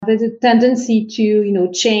There's a tendency to,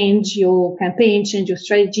 change your campaign, change your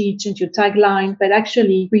strategy, change your tagline, but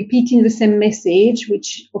actually repeating the same message,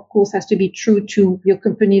 which of course has to be true to your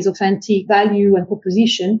company's authentic value and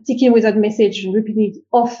proposition, sticking with that message and repeating it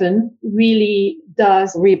often really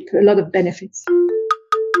does reap a lot of benefits.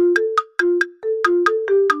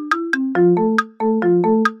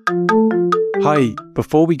 Hi,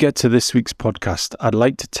 before we get to this week's podcast, I'd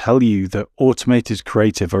like to tell you that Automated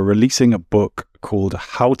Creative are releasing a book called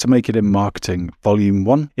How to Make It in Marketing, Volume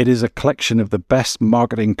 1. It is a collection of the best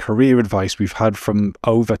marketing career advice we've had from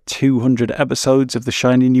over 200 episodes of the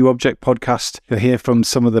Shiny New Object podcast. You'll hear from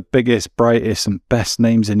some of the biggest, brightest and best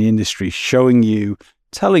names in the industry telling you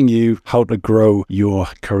how to grow your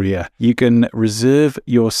career. You can reserve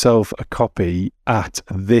yourself a copy at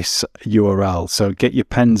this URL. So get your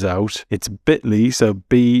pens out. It's bit.ly, so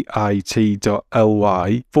bit.ly/make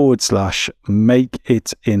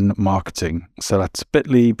it in marketing. So that's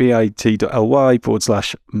bit.ly, bit.ly/make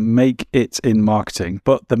it in marketing.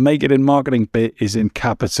 But the make it in marketing bit is in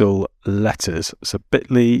capital letters. So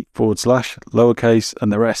bit.ly/lowercase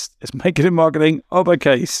and the rest is make it in marketing,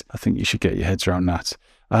 uppercase. I think you should get your heads around that.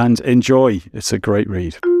 And enjoy. It's a great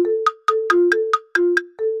read.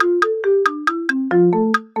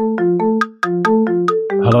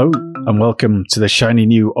 Hello and welcome to the Shiny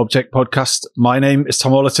New Object podcast. My name is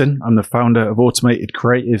Tom Ollerton. I'm the founder of Automated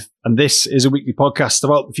Creative, and this is a weekly podcast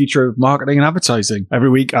about the future of marketing and advertising. Every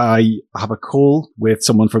week I have a call with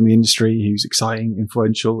someone from the industry who's exciting,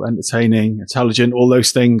 influential, entertaining, intelligent, all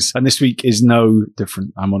those things. And this week is no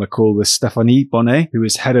different. I'm on a call with Stephanie Bonnet, who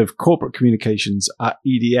is head of corporate communications at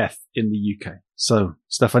EDF in the UK. So,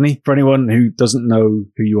 Stephanie, for anyone who doesn't know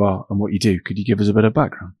who you are and what you do, could you give us a bit of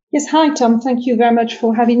background? Yes. Hi, Tom. Thank you very much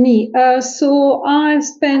for having me. So I've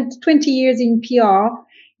spent 20 years in PR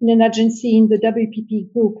in an agency in the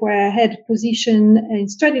WPP group where I had position in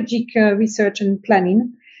strategic research and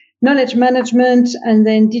planning, knowledge management, and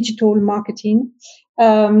then digital marketing.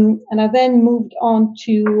 And I then moved on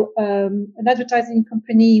to an advertising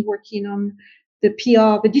company working on the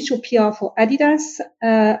digital PR for Adidas,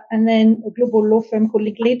 and then a global law firm called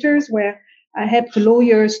Linklaters, where I helped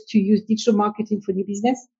lawyers to use digital marketing for new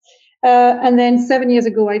business. And then 7 years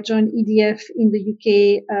ago, I joined EDF in the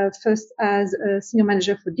UK, first as a senior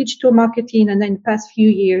manager for digital marketing. And then the past few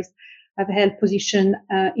years, I've held position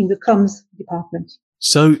in the comms department.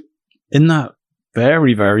 So in that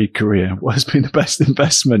very, very career, what has been the best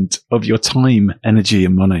investment of your time, energy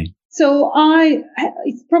and money? So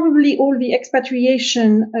it's probably all the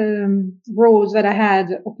expatriation roles that I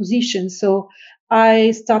had or positions. So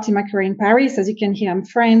I started my career in Paris. As you can hear, I'm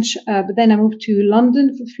French. But then I moved to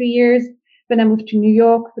London for 3 years. Then I moved to New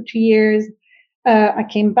York for 2 years. I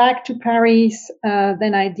came back to Paris.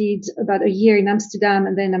 Then I did about a year in Amsterdam.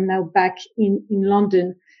 And then I'm now back in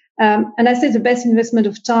London. And I say the best investment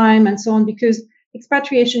of time and so on, because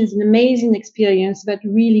expatriation is an amazing experience that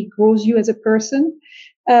really grows you as a person.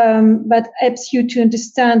 But helps you to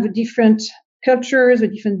understand the different cultures, the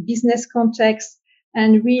different business contexts,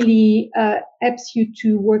 and really helps you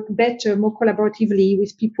to work better, more collaboratively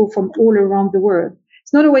with people from all around the world.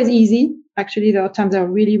 It's not always easy. Actually, there are times that are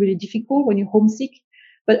really, really difficult when you're homesick.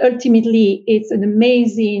 But ultimately, it's an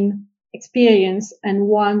amazing experience and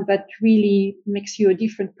one that really makes you a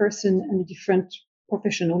different person and a different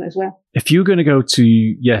professional as well. If you're going to go to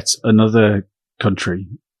yet another country,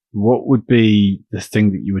 what would be the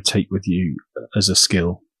thing that you would take with you as a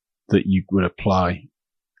skill that you would apply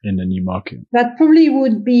in a new market? That probably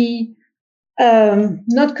would be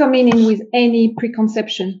not coming in with any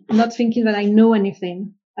preconception, not thinking that I know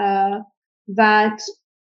anything, that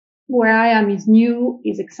where I am is new,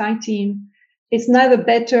 is exciting. It's neither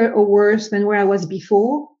better or worse than where I was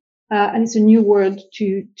before. And it's a new world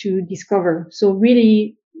to discover. So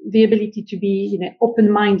really the ability to be,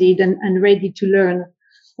 open-minded and ready to learn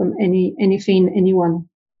from anything, anyone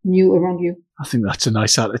new around you. I think that's a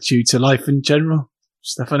nice attitude to life in general.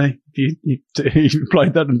 Stephanie, if you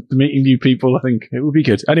applied that to meeting new people, I think it would be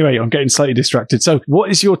good. Anyway, I'm getting slightly distracted. So what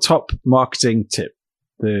is your top marketing tip?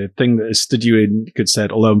 The thing that has stood you in good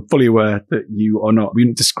stead, although I'm fully aware that you are not. We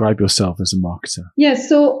don't describe yourself as a marketer. Yes.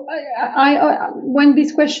 So I when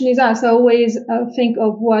this question is asked, I always think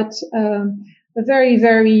of what a very,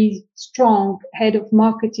 very strong head of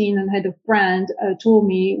marketing and head of brand told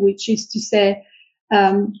me, which is to say,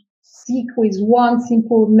 speak with one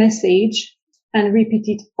simple message and repeat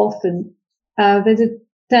it often. There's a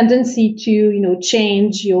tendency to,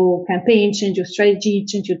 change your campaign, change your strategy,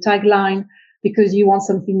 change your tagline because you want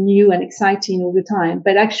something new and exciting all the time.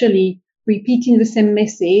 But actually repeating the same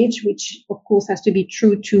message, which of course has to be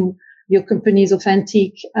true to your company's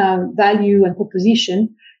authentic value and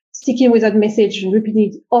proposition, sticking with that message and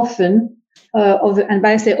repeating it often, and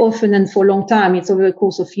by I say often and for a long time, it's over the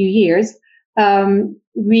course of a few years,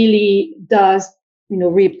 really does,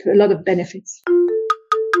 reap a lot of benefits.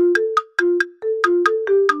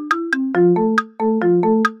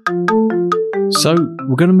 So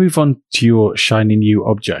we're going to move on to your shiny new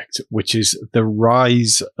object, which is the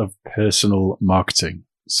rise of personal marketing.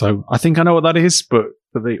 So I think I know what that is, but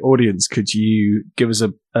for the audience, could you give us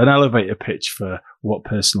an elevator pitch for what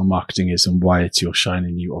personal marketing is and why it's your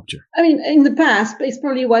shiny new object? I mean, in the past, it's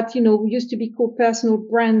probably what, used to be called personal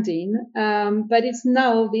branding, but it's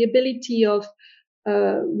now the ability of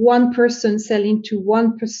one person selling to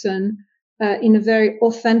one person in a very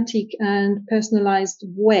authentic and personalized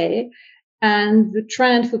way. And the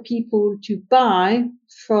trend for people to buy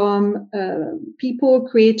from people,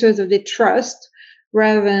 creators of their trust,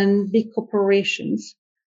 rather than big corporations.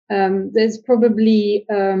 There's probably,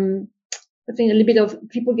 I think, a little bit of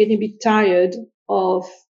people getting a bit tired of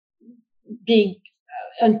big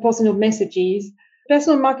and personal messages.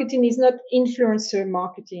 Personal marketing is not influencer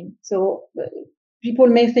marketing. So people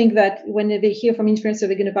may think that when they hear from influencer,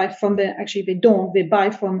 they're going to buy from them. Actually, they don't. They buy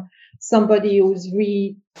from somebody who's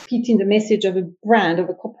repeating the message of a brand, of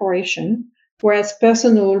a corporation. Whereas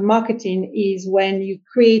personal marketing is when you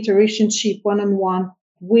create a relationship one-on-one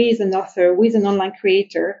with an author, with an online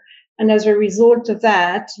creator. And as a result of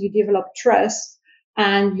that, you develop trust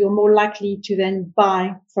and you're more likely to then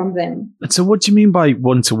buy from them. And so what do you mean by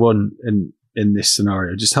one-to-one in this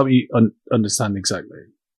scenario? Just help me understand exactly.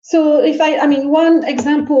 So one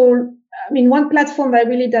example, one platform that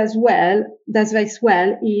really does very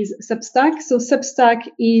well is Substack. So Substack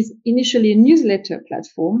is initially a newsletter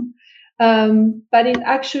platform, but it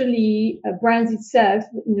actually brands itself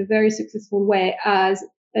in a very successful way as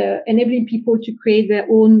enabling people to create their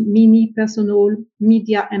own mini personal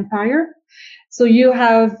media empire. So you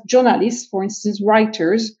have journalists, for instance,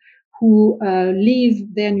 writers who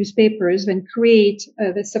leave their newspapers and create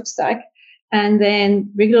the Substack, and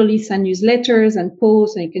then regularly send newsletters and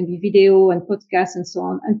posts, and it can be video and podcasts and so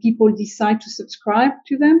on. And people decide to subscribe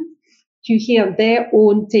to them to hear their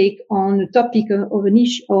own take on a topic of an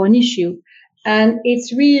issue. And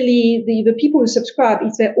it's really the people who subscribe,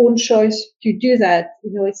 it's their own choice to do that.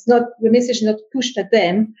 It's not, the message is not pushed at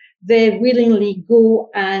them. They willingly go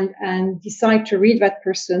and decide to read that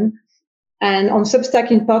person. And on Substack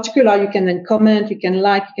in particular, you can then comment, you can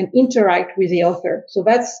like, you can interact with the author. So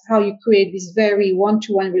that's how you create this very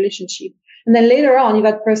one-to-one relationship. And then later on, if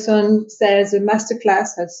that person sells a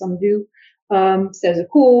masterclass, as some do, sells a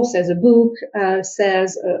course, sells a book,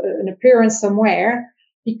 sells an appearance somewhere,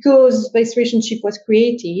 because this relationship was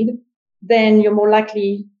created, then you're more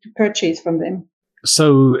likely to purchase from them.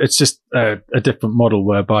 So it's just a different model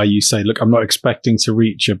whereby you say, look, I'm not expecting to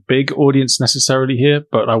reach a big audience necessarily here,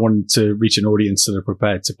 but I want to reach an audience that are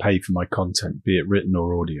prepared to pay for my content, be it written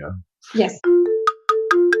or audio. Yes.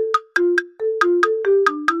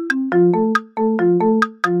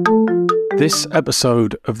 This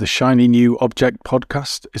episode of the Shiny New Object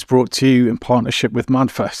podcast is brought to you in partnership with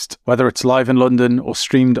MadFest. Whether it's live in London or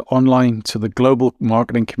streamed online to the global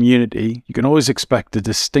marketing community, you can always expect a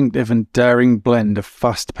distinctive and daring blend of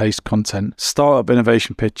fast-paced content, startup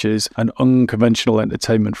innovation pitches, and unconventional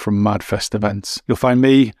entertainment from MadFest events. You'll find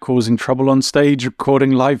me causing trouble on stage,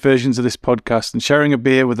 recording live versions of this podcast, and sharing a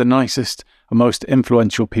beer with the nicest and most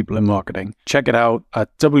influential people in marketing. Check it out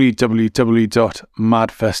at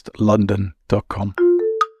www.madfestlondon.com.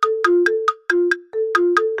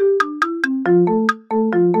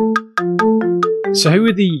 So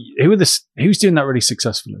who's doing that really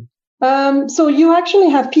successfully? So you actually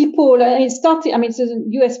have people, it's a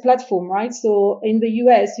US platform, right? So in the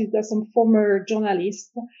US, you've got some former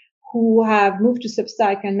journalists who have moved to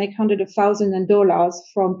Substack and make hundreds of thousands of dollars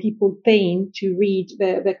from people paying to read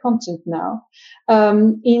their content now.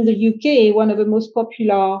 In the UK, one of the most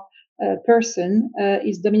popular person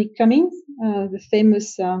is Dominic Cummings, the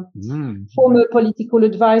famous former political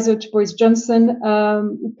advisor to Boris Johnson,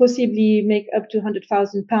 who possibly make up to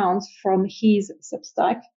 £100,000 from his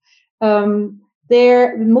Substack.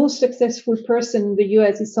 The most successful person in the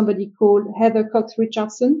US is somebody called Heather Cox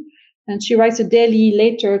Richardson, and she writes a daily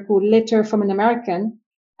letter called Letter from an American.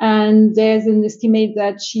 And there's an estimate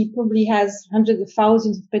that she probably has hundreds of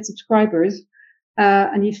thousands of paid subscribers.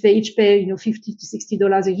 And if they each pay, $50 to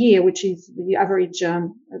 $60 a year, which is the average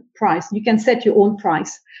price, you can set your own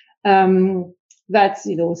price. That's,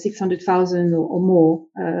 600,000 or more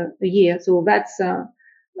a year. So that's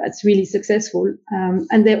really successful.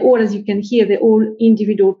 And they're all, as you can hear, they're all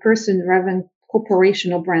individual person rather than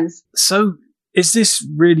corporation or brands. So is this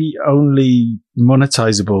really only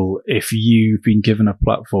monetizable if you've been given a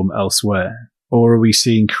platform elsewhere? Or are we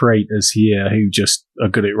seeing creators here who just are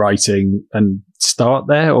good at writing and start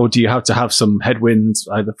there? Or do you have to have some headwinds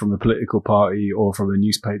either from a political party or from a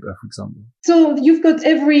newspaper, for example? So you've got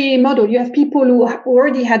every model. You have people who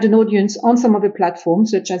already had an audience on some other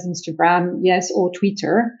platforms, such as Instagram, yes, or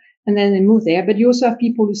Twitter, and then they move there. But you also have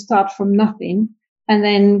people who start from nothing and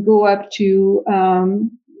then go up to,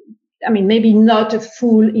 maybe not a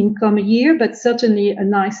full income a year, but certainly a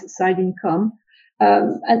nice side income.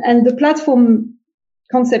 And the platform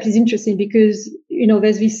concept is interesting because,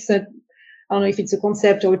 there's this, I don't know if it's a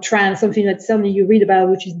concept or a trend, something that certainly you read about,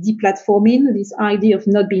 which is deplatforming, this idea of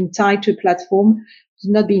not being tied to a platform,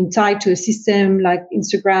 not being tied to a system like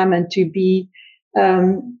Instagram, and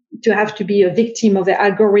to have to be a victim of the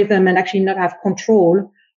algorithm and actually not have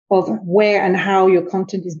control of where and how your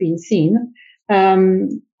content is being seen.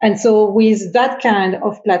 And so with that kind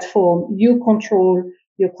of platform, you control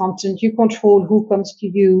your content, you control who comes to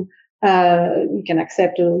you. You can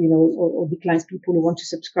accept or decline people who want to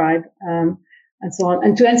subscribe, and so on.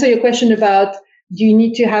 And to answer your question about do you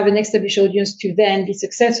need to have an established audience to then be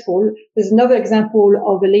successful, there's another example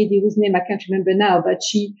of a lady whose name I can't remember now, but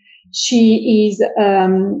she's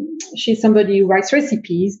somebody who writes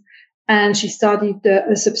recipes, and she started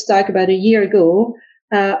a Substack about a year ago.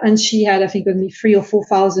 And she had, I think, only 3,000 or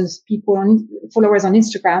 4,000 followers on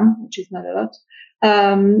Instagram, which is not a lot.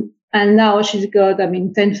 And now she's got,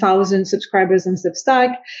 10,000 subscribers on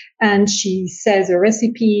Substack, and she sells her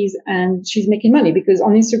recipes and she's making money because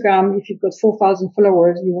on Instagram, if you've got 4,000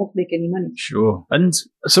 followers, you won't make any money. Sure. And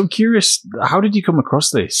so I'm curious, how did you come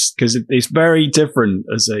across this? Because it's very different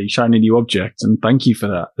as a shiny new object. And thank you for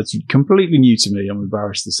that. It's completely new to me, I'm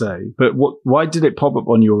embarrassed to say. But why did it pop up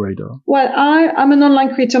on your radar? Well, I'm an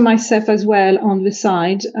online creator myself as well on the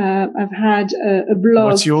side. I've had a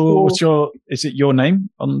blog. Is it your name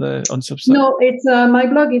on Substack? No, it's my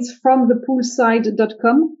blog is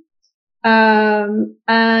fromthepoolside.com.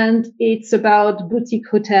 And it's about boutique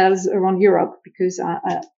hotels around Europe because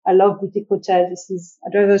I love boutique hotels.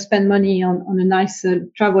 I'd rather spend money on a nice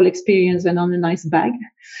travel experience than on a nice bag.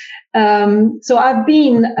 So I've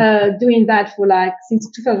been doing that for since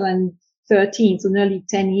 2013, so nearly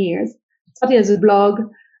 10 years. Started as a blog,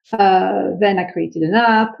 then I created an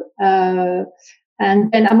app,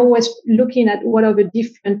 and then I'm always looking at what are the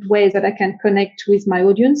different ways that I can connect with my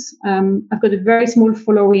audience. I've got a very small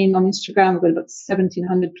following on Instagram. I've got about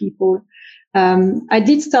 1,700 people. I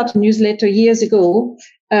did start a newsletter years ago,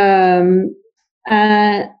 but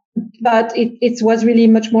it was really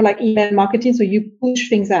much more like email marketing. So you push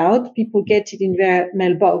things out, people get it in their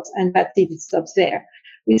mailbox, and that's it. It stops there.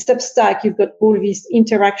 With Substack, you've got all these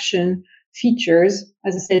interaction features,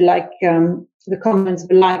 as I said, like the comments,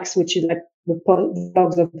 the likes, which is like the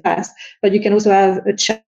blogs of the past, but you can also have a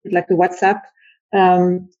chat like a WhatsApp.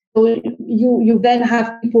 So you then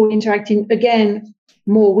have people interacting again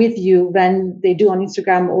more with you than they do on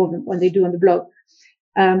Instagram or when they do on the blog.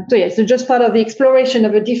 So just part of the exploration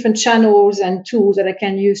of the different channels and tools that I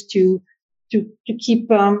can use to keep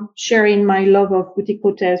sharing my love of boutique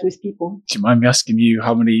hotels with people. Do you mind me asking you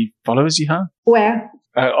how many followers you have? Where?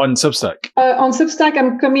 On Substack. On Substack,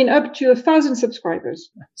 I'm coming up to 1,000 subscribers.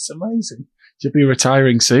 It's amazing. You'll be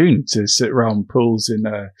retiring soon to sit around pools in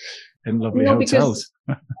lovely hotels.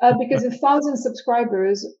 Because 1,000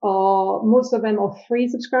 subscribers most of them are free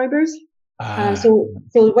subscribers. So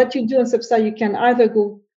what you do on Substack, you can either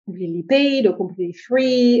go completely paid or completely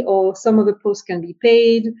free, or some of the posts can be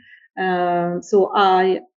paid. And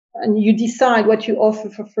you decide what you offer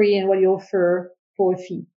for free and what you offer for a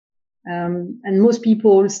fee. And most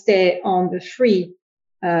people stay on the free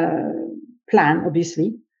plan,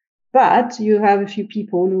 obviously, but you have a few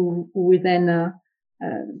people who will then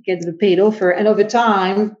get the paid offer. And over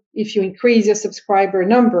time, if you increase your subscriber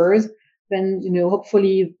numbers, then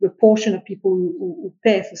hopefully the portion of people who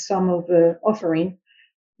pay for some of the offering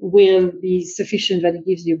will be sufficient that it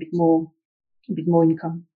gives you a bit more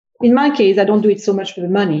income. In my case, I don't do it so much for the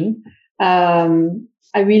money. I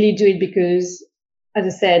really do it because, as I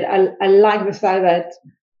said, I like the fact that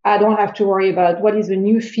I don't have to worry about what is the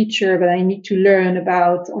new feature that I need to learn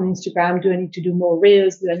about on Instagram. Do I need to do more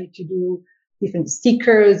reels? Do I need to do different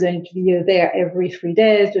stickers? Do I need to be there every 3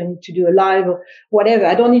 days? Do I need to do a live or whatever?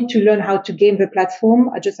 I don't need to learn how to game the platform.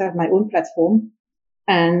 I just have my own platform,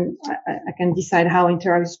 and I can decide how I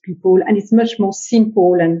interact with people. And it's much more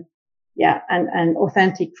simple and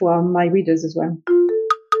authentic for my readers as well.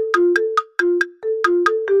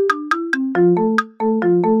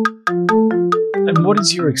 And what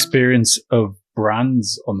is your experience of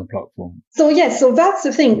brands on the platform? So yes, so that's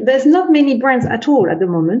the thing. There's not many brands at all at the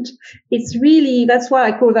moment. It's really, that's why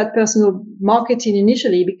I call that personal marketing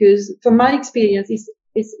initially, because from my experience,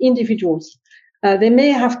 it's individuals. They may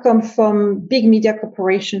have come from big media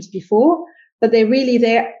corporations before, but they're really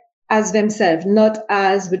there as themselves, not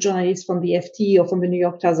as the journalists from the FT or from the New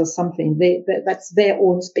York Times or something. That's their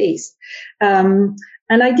own space. And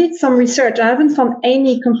I did some research. I haven't found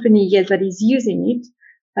any company yet that is using it.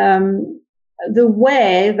 The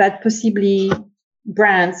way that possibly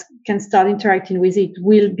brands can start interacting with it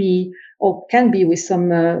will be, or can be, with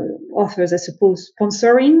some authors, I suppose,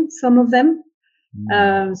 sponsoring some of them.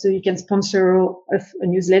 So you can sponsor a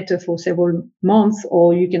newsletter for several months,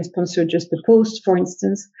 or you can sponsor just a post, for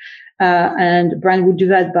instance. And the brand would do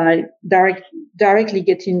that by directly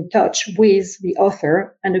getting in touch with the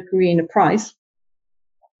author and agreeing a price.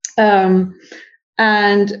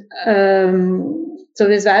 So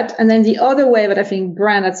there's that. And then the other way that I think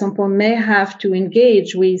brand at some point may have to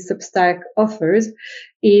engage with Substack authors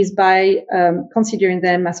is by considering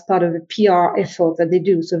them as part of a PR effort that they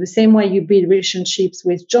do. So the same way you build relationships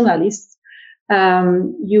with journalists,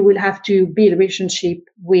 you will have to build a relationship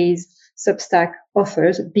with Substack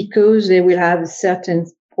authors, because they will have a certain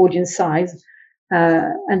audience size.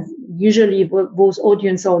 And usually those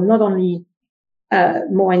audience are not only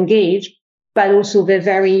more engaged, but also they're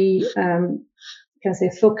very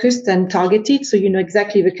focused and targeted. So you know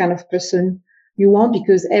exactly the kind of person you want,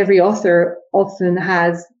 because every author often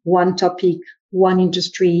has one topic, one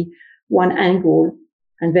industry, one angle,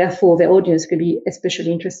 and therefore the audience could be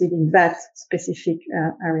especially interested in that specific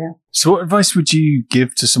area. So what advice would you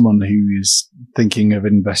give to someone who is thinking of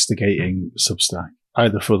investigating Substack,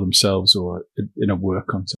 either for themselves or in a work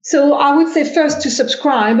context? So I would say first to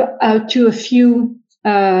subscribe to a few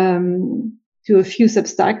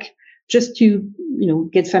Substack, just to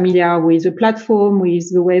get familiar with the platform,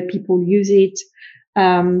 with the way people use it,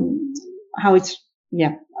 how it's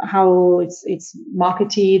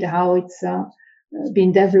marketed, how it's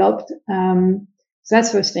been developed. So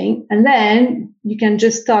that's first thing. And then you can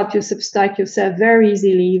just start your Substack yourself very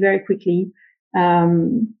easily, very quickly.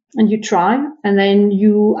 And you try, and then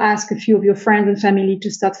you ask a few of your friends and family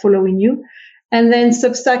to start following you. And then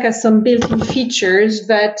Substack has some built-in features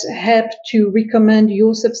that help to recommend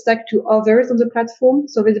your Substack to others on the platform.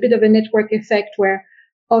 So there's a bit of a network effect where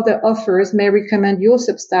other authors may recommend your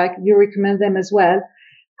Substack, you recommend them as well.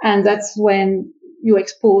 And that's when you're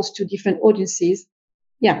exposed to different audiences.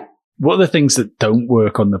 Yeah. What are the things that don't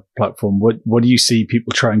work on the platform? What do you see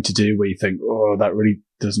people trying to do where you think, oh, that really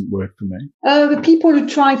doesn't work for me? The people who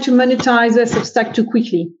try to monetize their Substack too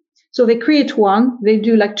quickly. So they create one, they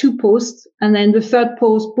do like 2 posts, and then the third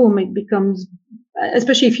post, boom, it becomes,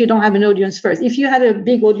 especially if you don't have an audience first. If you had a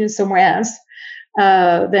big audience somewhere else,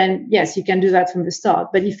 then yes, you can do that from the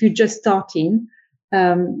start. But if you're just starting,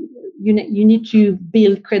 you need to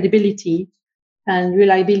build credibility and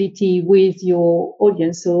reliability with your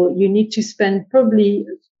audience. So you need to spend probably,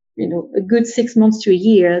 a good 6 months to a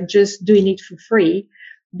year just doing it for free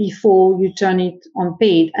before you turn it on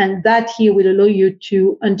paid. And that here will allow you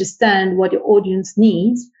to understand what your audience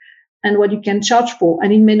needs and what you can charge for.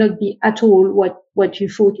 And it may not be at all what you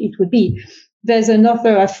thought it would be. There's an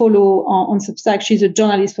author I follow on Substack. She's a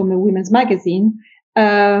journalist from a women's magazine.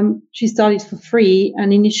 She started for free,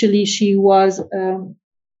 and initially she was,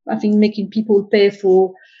 I think, making people pay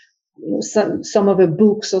for some of her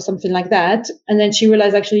books or something like that. And then she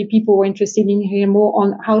realized actually people were interested in hearing more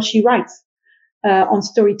on how she writes. On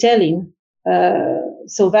storytelling.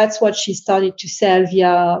 So that's what she started to sell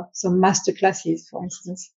via some master classes, for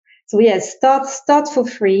instance. So yes, start for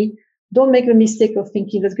free. Don't make the mistake of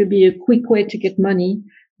thinking that's going to be a quick way to get money.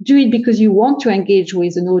 Do it because you want to engage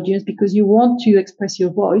with an audience, because you want to express your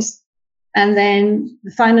voice. And then the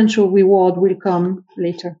financial reward will come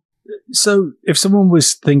later. So if someone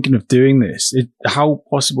was thinking of doing this, how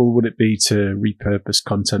possible would it be to repurpose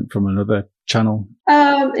content from another channel?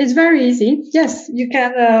 It's very easy. Yes, you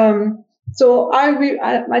can. So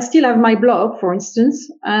I still have my blog, for instance.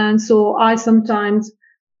 And so I sometimes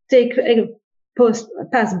take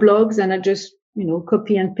past blogs and I just,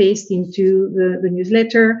 copy and paste into the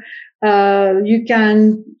newsletter. You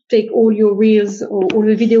can take all your reels or all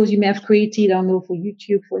the videos you may have created, I don't know, for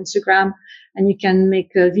YouTube, for Instagram, and you can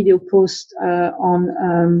make a video post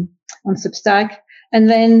on Substack. And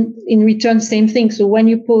then in return, same thing. So when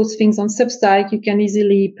you post things on Substack, you can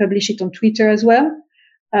easily publish it on Twitter as well.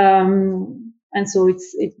 And so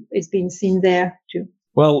it's been seen there too.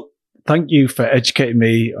 Well, Thank you for educating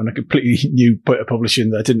me on a completely new bit of publishing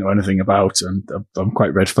that I didn't know anything about. And I'm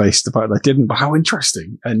quite red-faced about that I didn't, but how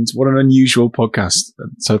interesting and what an unusual podcast.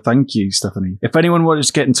 So thank you, Stephanie. If anyone wanted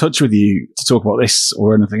to get in touch with you to talk about this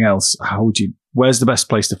or anything else, where's the best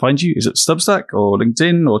place to find you? Is it Substack or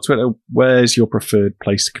LinkedIn or Twitter? Where's your preferred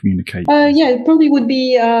place to communicate? It probably would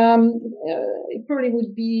be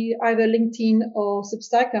either LinkedIn or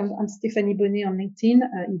Substack. I'm Stephanie Bonnet on LinkedIn,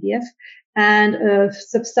 EDF, and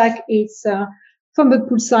Substack is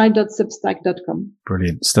fumblepoolside.substack.com.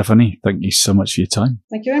 Brilliant, Stephanie. Thank you so much for your time.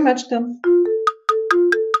 Thank you very much, Tom.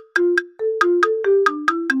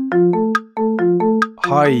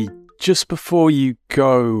 Hi. Just before you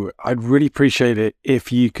go, I'd really appreciate it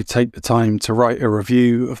if you could take the time to write a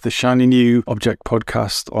review of the Shiny New Object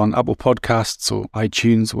podcast on Apple Podcasts or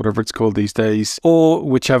iTunes, whatever it's called these days, or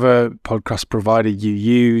whichever podcast provider you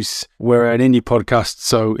use. We're an indie podcast,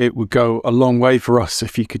 so it would go a long way for us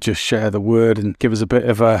if you could just share the word and give us a bit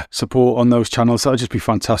of a support on those channels. That'd just be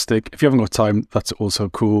fantastic. If you haven't got time, that's also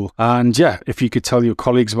cool. And yeah, if you could tell your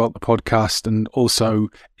colleagues about the podcast, and also,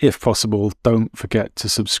 if possible, don't forget to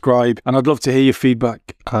subscribe. And I'd love to hear your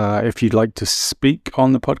feedback. If you'd like to speak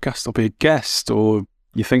on the podcast or be a guest, or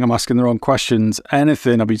you think I'm asking the wrong questions,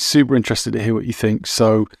 anything, I'd be super interested to hear what you think.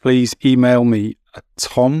 So please email me at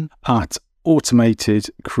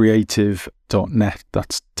tom@automatedcreative.net.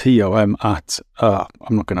 That's TOM at,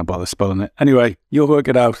 I'm not going to bother spelling it. Anyway, you'll work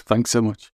it out. Thanks so much.